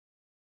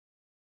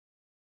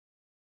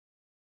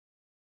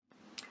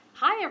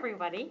Hi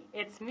everybody,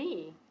 it's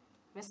me,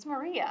 Miss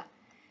Maria.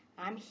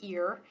 I'm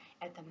here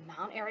at the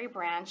Mount Airy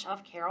branch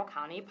of Carroll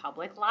County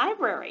Public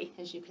Library,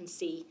 as you can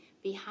see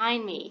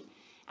behind me.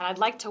 And I'd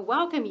like to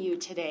welcome you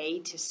today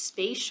to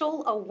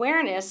Spatial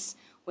Awareness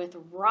with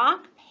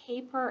Rock,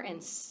 Paper,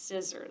 and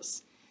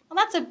Scissors. Well,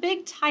 that's a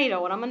big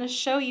title, and I'm going to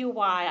show you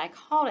why I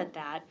called it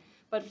that.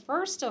 But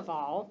first of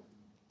all,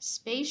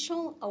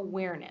 spatial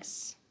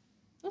awareness.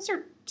 Those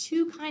are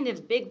two kind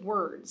of big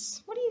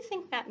words. What do you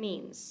think that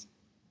means?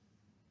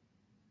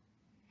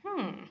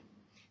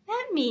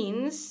 That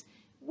means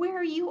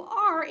where you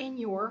are in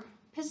your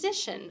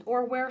position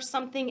or where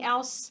something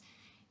else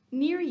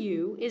near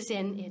you is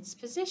in its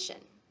position.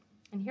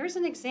 And here's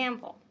an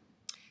example.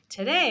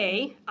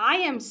 Today, I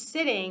am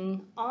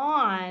sitting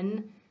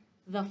on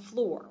the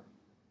floor.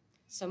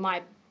 So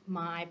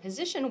my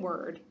position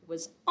word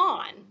was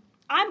on.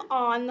 I'm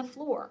on the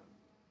floor.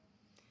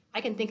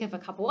 I can think of a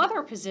couple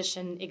other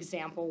position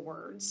example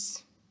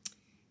words.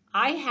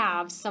 I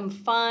have some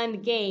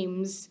fun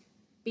games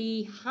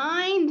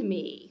behind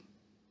me.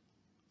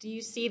 Do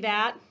you see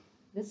that?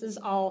 This is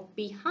all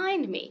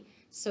behind me.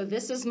 So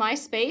this is my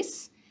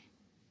space,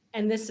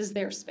 and this is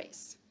their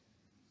space.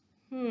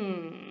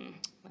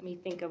 Let me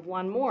think of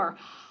one more.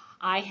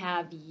 I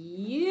have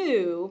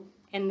you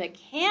and the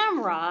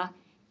camera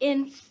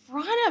in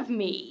front of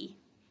me.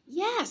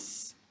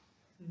 Yes,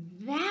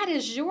 that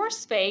is your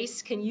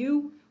space. Can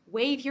you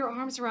wave your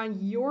arms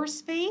around your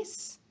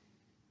space?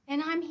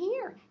 And I'm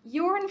here.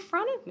 You're in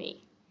front of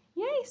me.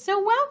 Yay,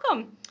 so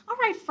welcome. All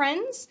right,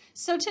 friends.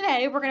 So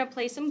today we're going to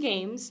play some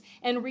games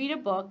and read a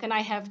book, and I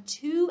have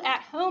two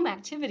at-home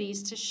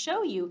activities to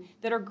show you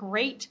that are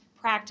great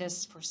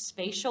practice for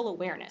spatial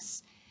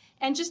awareness.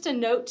 And just a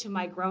note to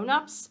my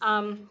grown-ups,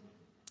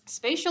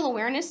 spatial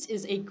awareness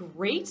is a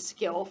great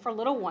skill for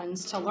little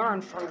ones to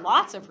learn for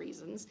lots of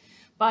reasons,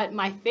 but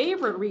my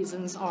favorite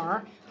reasons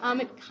are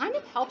it kind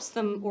of helps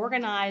them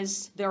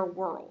organize their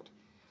world.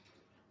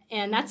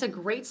 And that's a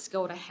great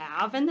skill to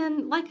have. And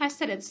then, like I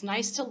said, it's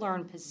nice to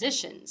learn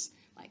positions,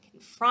 like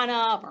in front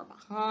of or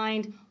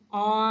behind,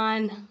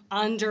 on,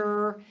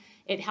 under.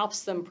 It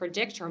helps them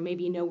predict or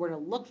maybe know where to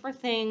look for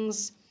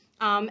things.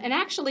 And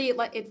actually,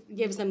 it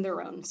gives them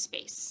their own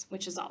space,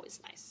 which is always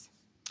nice.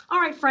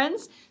 All right,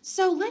 friends,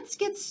 so let's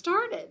get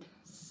started.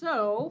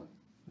 So,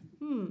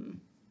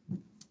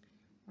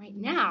 right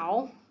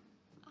now,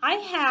 I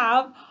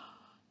have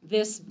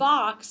this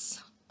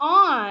box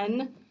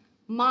on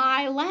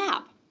my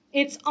lap.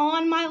 It's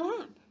on my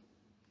lap.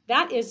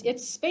 That is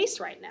its space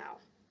right now.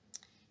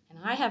 And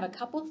I have a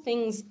couple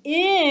things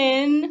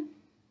in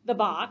the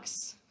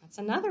box. That's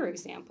another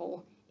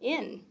example.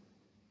 In.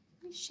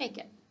 Let me shake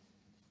it.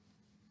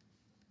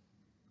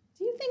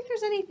 Do you think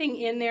there's anything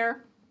in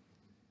there?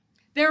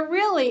 There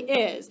really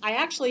is. I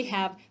actually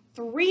have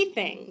 3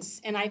 things,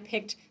 and I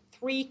picked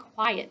 3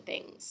 quiet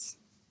things.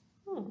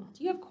 Do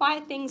you have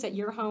quiet things at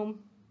your home?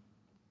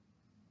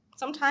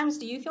 Sometimes,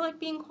 do you feel like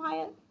being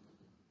quiet?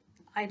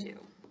 I do.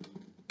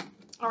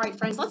 All right,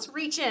 friends, let's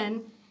reach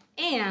in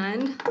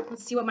and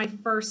let's see what my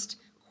first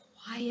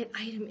quiet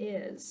item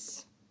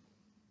is.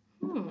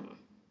 You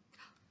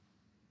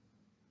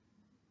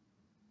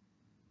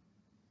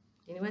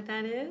know what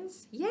that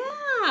is?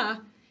 Yeah,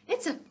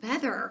 it's a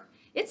feather.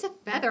 It's a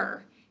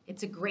feather.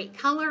 It's a great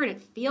color and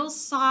it feels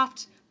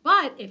soft,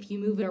 but if you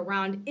move it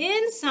around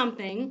in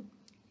something,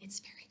 it's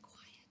very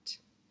quiet.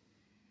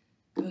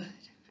 Good.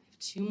 I have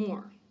 2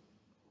 more.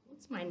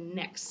 What's my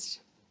next?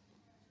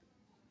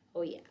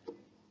 Oh, yeah.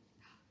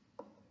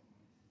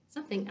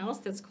 Something else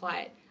that's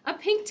quiet. A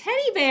pink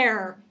teddy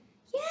bear.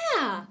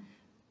 Yeah.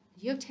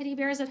 Do you have teddy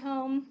bears at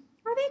home?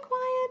 Are they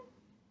quiet?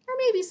 Or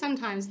maybe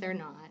sometimes they're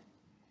not.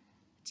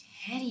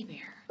 Teddy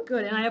bear.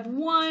 Good. And I have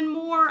 1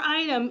 more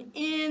item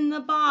in the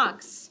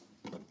box.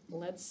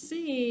 Let's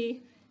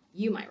see.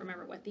 You might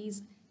remember what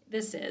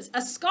this is.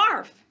 A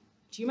scarf.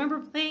 Do you remember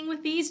playing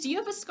with these? Do you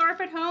have a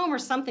scarf at home or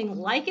something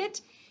like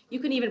it? You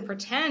can even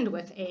pretend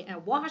with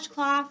a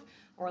washcloth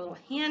or a little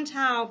hand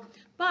towel.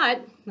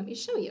 But let me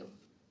show you.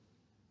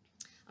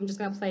 I'm just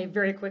going to play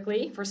very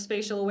quickly for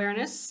spatial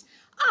awareness.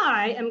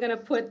 I am going to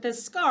put the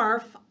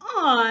scarf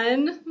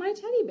on my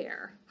teddy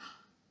bear.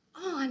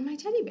 On my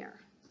teddy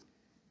bear.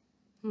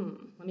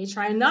 Let me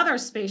try another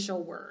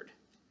spatial word.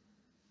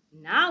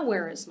 Now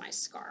where is my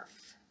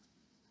scarf?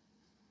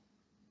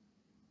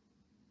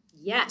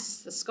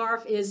 Yes, the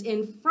scarf is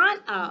in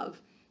front of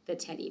the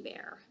teddy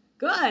bear.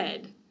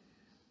 Good.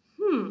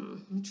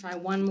 Let me try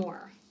one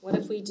more. What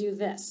if we do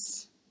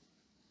this?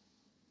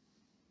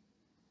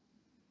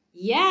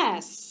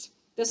 Yes,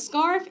 the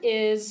scarf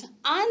is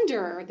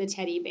under the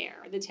teddy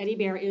bear. The teddy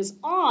bear is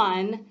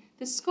on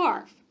the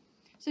scarf.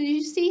 So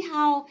you see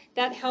how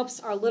that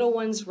helps our little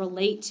ones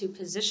relate to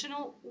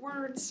positional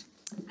words?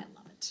 I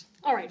love it.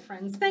 All right,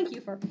 friends, thank you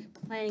for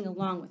playing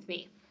along with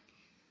me.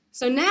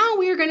 So now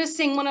we are going to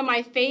sing one of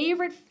my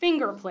favorite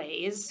finger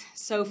plays.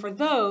 So for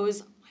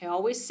those, I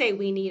always say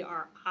we need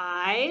our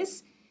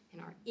eyes and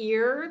our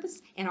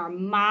ears and our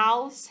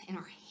mouths and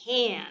our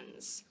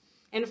hands.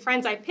 And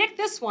friends, I picked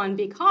this one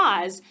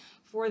because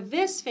For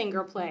this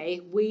finger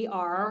play, we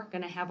are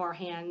going to have our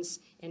hands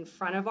in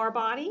front of our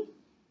body,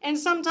 and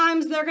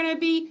sometimes they're going to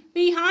be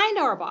behind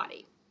our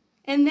body.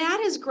 And that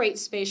is great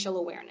spatial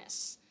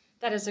awareness.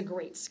 That is a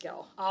great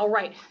skill. All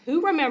right,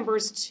 who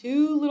remembers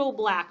two little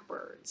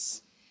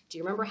blackbirds? Do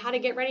you remember how to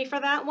get ready for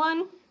that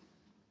one?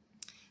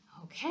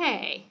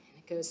 Okay, and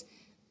it goes,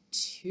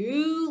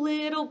 two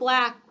little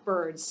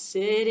blackbirds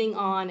sitting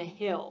on a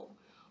hill.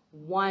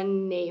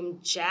 One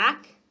named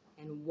Jack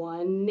and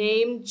one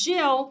named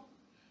Jill.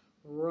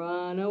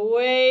 Run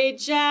away,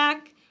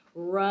 Jack,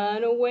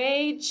 run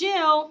away,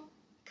 Jill.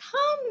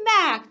 Come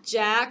back,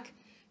 Jack,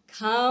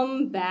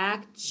 come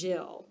back,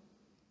 Jill.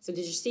 So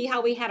did you see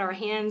how we had our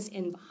hands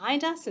in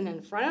behind us and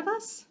in front of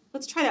us?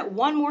 Let's try that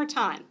one more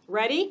time.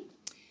 Ready?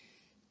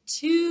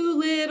 Two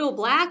little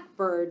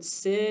blackbirds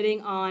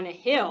sitting on a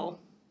hill.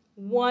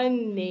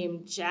 One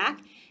named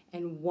Jack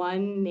and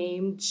one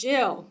named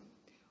Jill.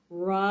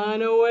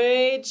 Run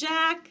away,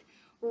 Jack,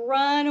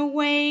 run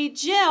away,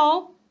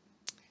 Jill.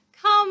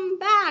 Come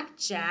back,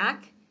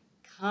 Jack,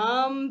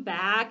 come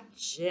back,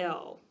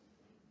 Jill.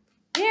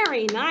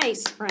 Very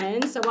nice,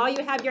 friends. So while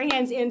you have your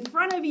hands in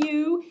front of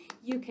you,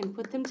 you can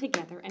put them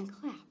together and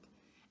clap.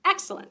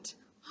 Excellent.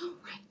 All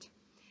right.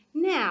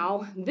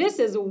 Now, this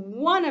is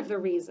one of the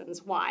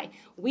reasons why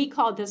we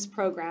called this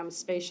program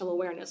Spatial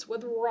Awareness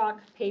with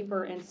rock,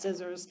 paper, and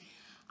scissors.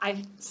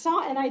 I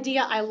saw an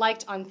idea I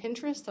liked on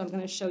Pinterest, so I'm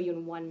going to show you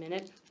in 1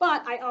 minute.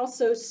 But I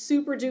also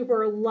super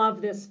duper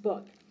love this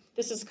book.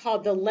 This is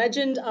called The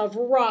Legend of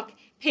Rock,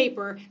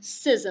 Paper,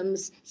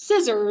 Scissors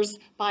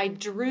by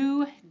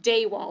Drew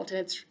Daywalt, and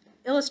it's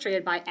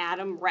illustrated by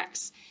Adam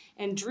Rex.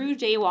 And Drew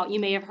Daywalt, you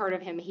may have heard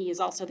of him. He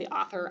is also the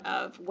author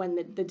of When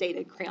the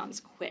Dated Crayons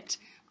Quit,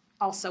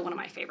 also one of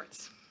my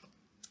favorites.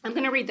 I'm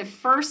going to read the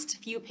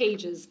first few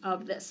pages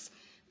of this.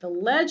 The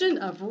Legend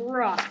of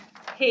Rock,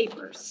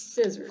 Paper,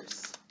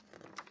 Scissors.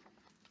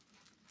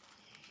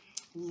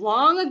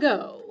 Long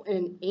ago, in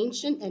an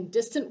ancient and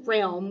distant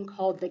realm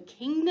called the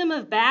Kingdom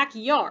of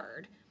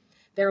Backyard,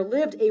 there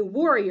lived a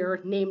warrior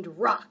named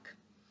Rock.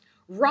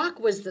 Rock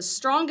was the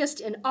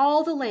strongest in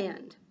all the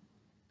land,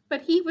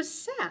 but he was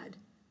sad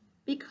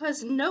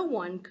because no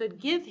one could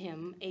give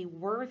him a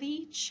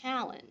worthy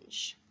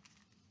challenge.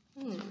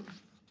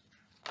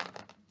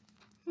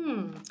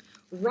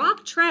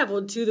 Rock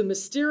traveled to the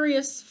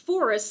mysterious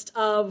forest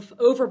of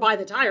over by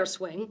the tire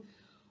swing,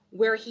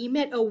 where he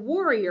met a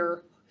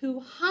warrior who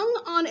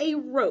hung on a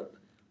rope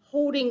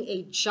holding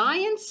a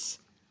giant's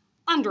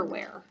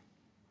underwear.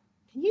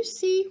 Can you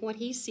see what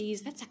he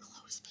sees? That's a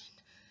clothespin.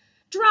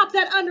 Drop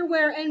that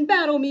underwear and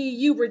battle me,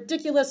 you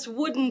ridiculous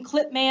wooden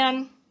clip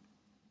man.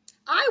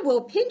 I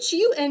will pinch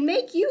you and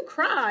make you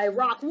cry,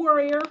 Rock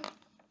Warrior.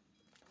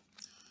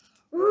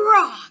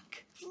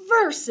 Rock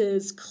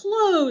versus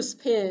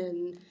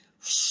clothespin.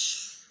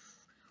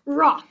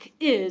 Rock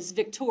is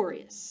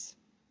victorious.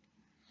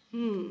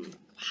 Wow,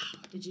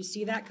 did you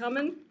see that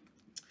coming?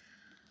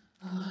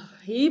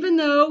 Even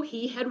though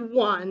he had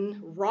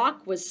won,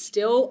 Rock was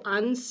still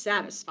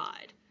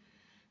unsatisfied.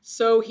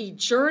 So he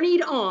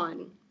journeyed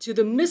on to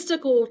the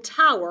mystical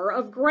tower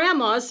of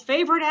Grandma's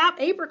favorite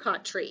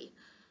apricot tree.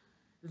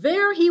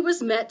 There he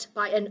was met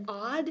by an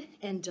odd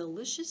and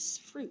delicious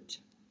fruit.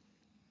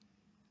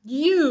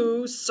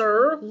 You,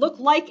 sir, look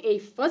like a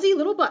fuzzy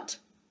little butt.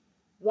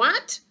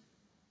 What?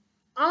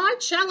 I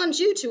challenge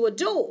you to a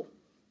duel.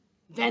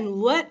 Then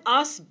let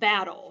us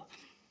battle.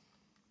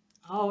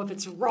 Oh, if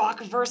it's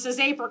Rock versus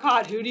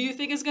Apricot, who do you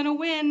think is going to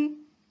win?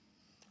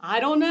 I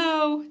don't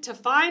know. To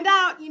find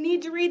out, you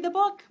need to read the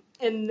book.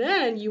 And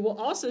then you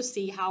will also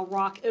see how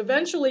Rock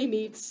eventually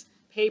meets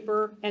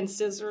Paper and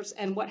Scissors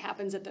and what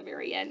happens at the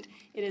very end.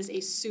 It is a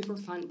super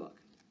fun book.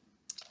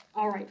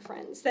 All right,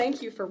 friends,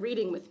 thank you for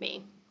reading with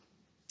me.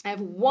 I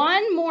have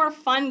one more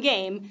fun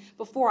game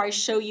before I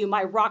show you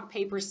my rock,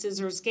 paper,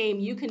 scissors game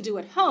you can do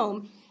at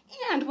home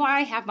and why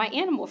I have my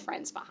animal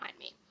friends behind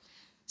me.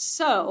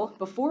 So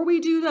before we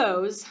do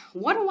those,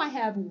 what do I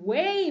have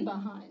way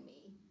behind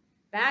me?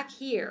 Back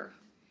here.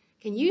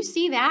 Can you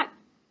see that?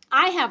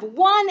 I have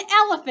one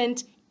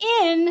elephant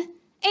in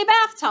a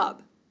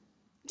bathtub.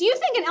 Do you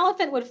think an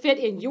elephant would fit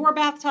in your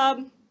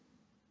bathtub?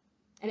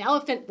 An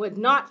elephant would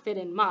not fit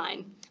in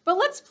mine. But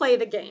let's play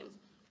the game.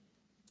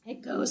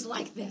 It goes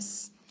like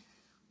this.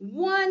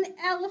 One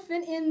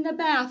elephant in the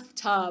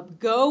bathtub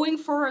going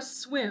for a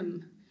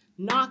swim.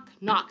 Knock,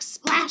 knock,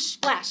 splash,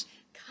 splash.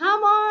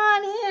 Come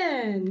on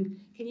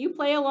in. Can you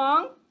play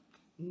along?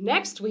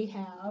 Next we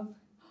have,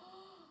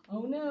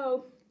 oh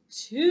no,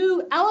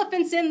 two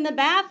elephants in the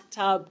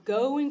bathtub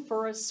going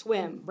for a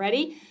swim.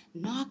 Ready?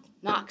 Knock,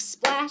 knock,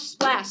 splash,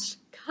 splash.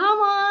 Come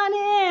on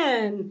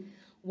in.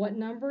 What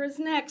number is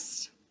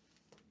next?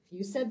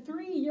 You said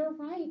 3, you're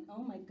right.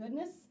 Oh my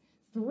goodness.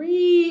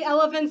 3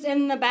 elephants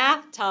in the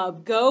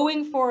bathtub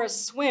going for a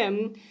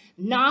swim.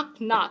 Knock,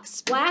 knock,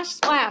 splash,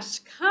 splash.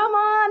 Come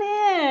on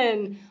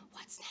in.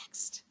 What's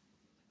next?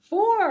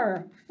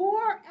 4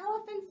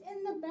 elephants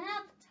in the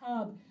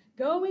bathtub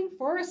going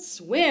for a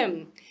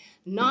swim.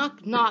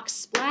 Knock, knock,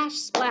 splash,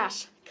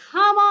 splash.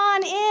 Come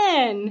on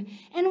in.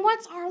 And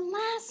what's our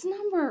last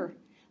number?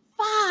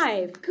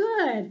 5.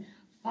 Good.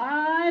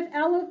 5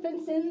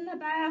 elephants in the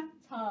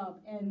bathtub,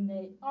 and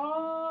they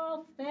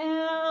all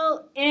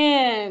fell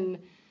in.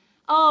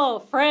 Oh,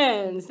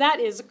 friends, that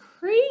is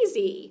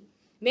crazy.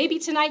 Maybe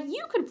tonight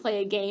you could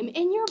play a game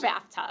in your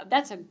bathtub.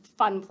 That's a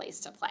fun place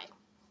to play.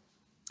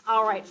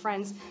 All right,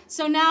 friends.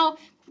 So now,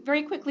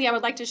 very quickly, I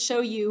would like to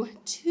show you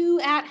 2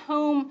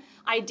 at-home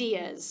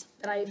ideas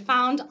that I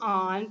found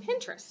on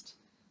Pinterest.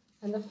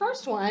 And the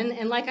first one,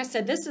 and like I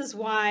said, this is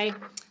why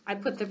I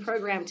put the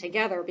program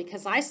together,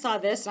 because I saw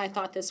this and I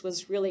thought this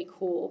was really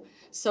cool.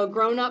 So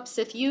grown-ups,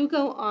 if you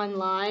go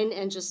online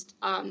and just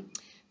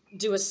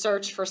do a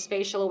search for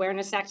spatial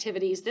awareness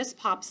activities, this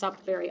pops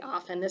up very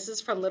often. This is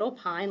from Little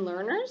Pine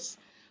Learners,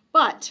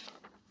 but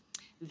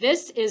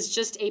this is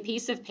just a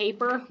piece of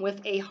paper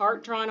with a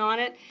heart drawn on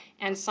it,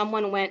 and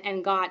someone went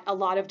and got a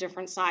lot of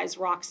different size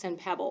rocks and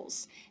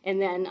pebbles,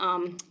 and then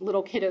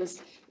little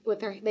kiddos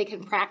they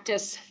can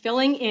practice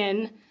filling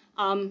in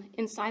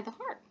inside the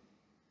heart.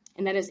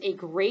 And that is a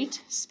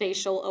great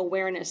spatial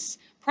awareness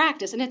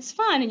practice, and it's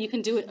fun, and you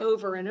can do it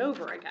over and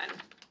over again.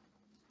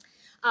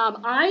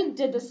 I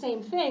did the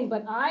same thing,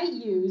 but I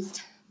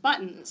used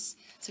buttons.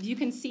 So if you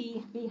can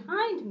see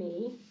behind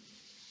me,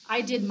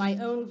 I did my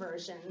own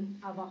version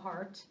of a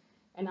heart,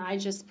 and I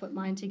just put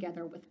mine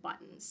together with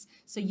buttons.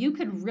 So you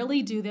could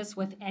really do this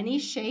with any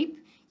shape.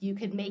 You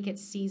could make it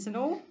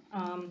seasonal.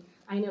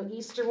 I know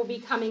Easter will be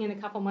coming in a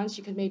couple months.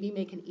 You could maybe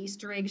make an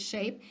Easter egg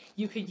shape.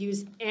 You could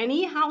use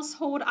any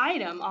household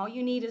item. All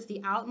you need is the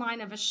outline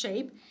of a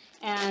shape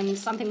and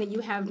something that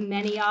you have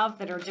many of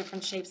that are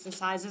different shapes and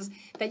sizes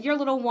that your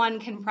little one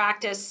can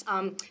practice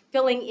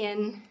filling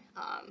in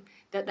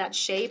that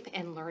shape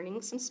and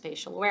learning some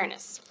spatial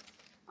awareness.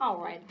 All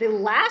right, the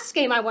last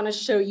game I want to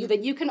show you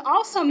that you can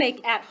also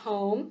make at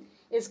home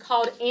is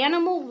called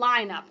Animal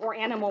Lineup or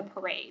Animal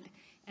Parade.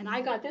 And I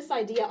got this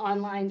idea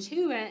online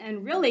too,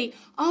 and really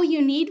all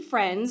you need,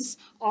 friends,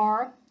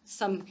 are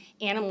some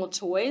animal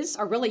toys,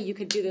 or really you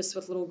could do this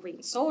with little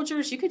green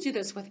soldiers. You could do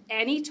this with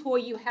any toy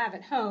you have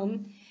at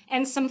home,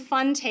 and some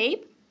fun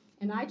tape.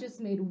 And I just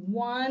made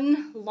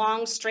one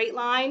long straight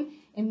line,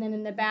 and then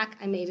in the back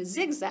I made a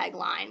zigzag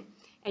line.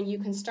 And you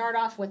can start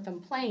off with them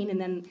plain,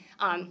 and then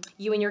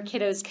you and your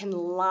kiddos can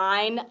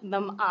line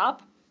them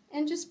up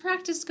and just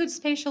practice good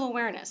spatial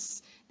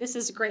awareness. This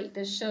is great.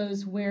 This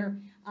shows where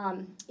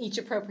each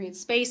appropriate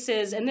space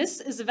is, and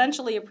this is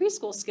eventually a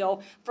preschool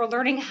skill for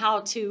learning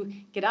how to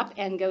get up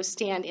and go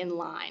stand in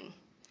line.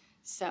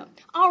 So,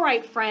 all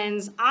right,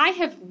 friends, I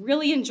have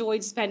really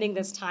enjoyed spending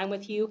this time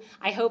with you.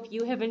 I hope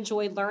you have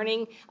enjoyed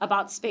learning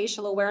about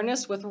spatial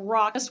awareness with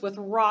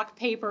rock,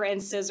 paper,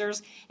 and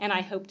scissors, and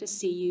I hope to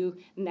see you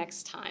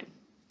next time.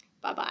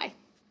 Bye-bye.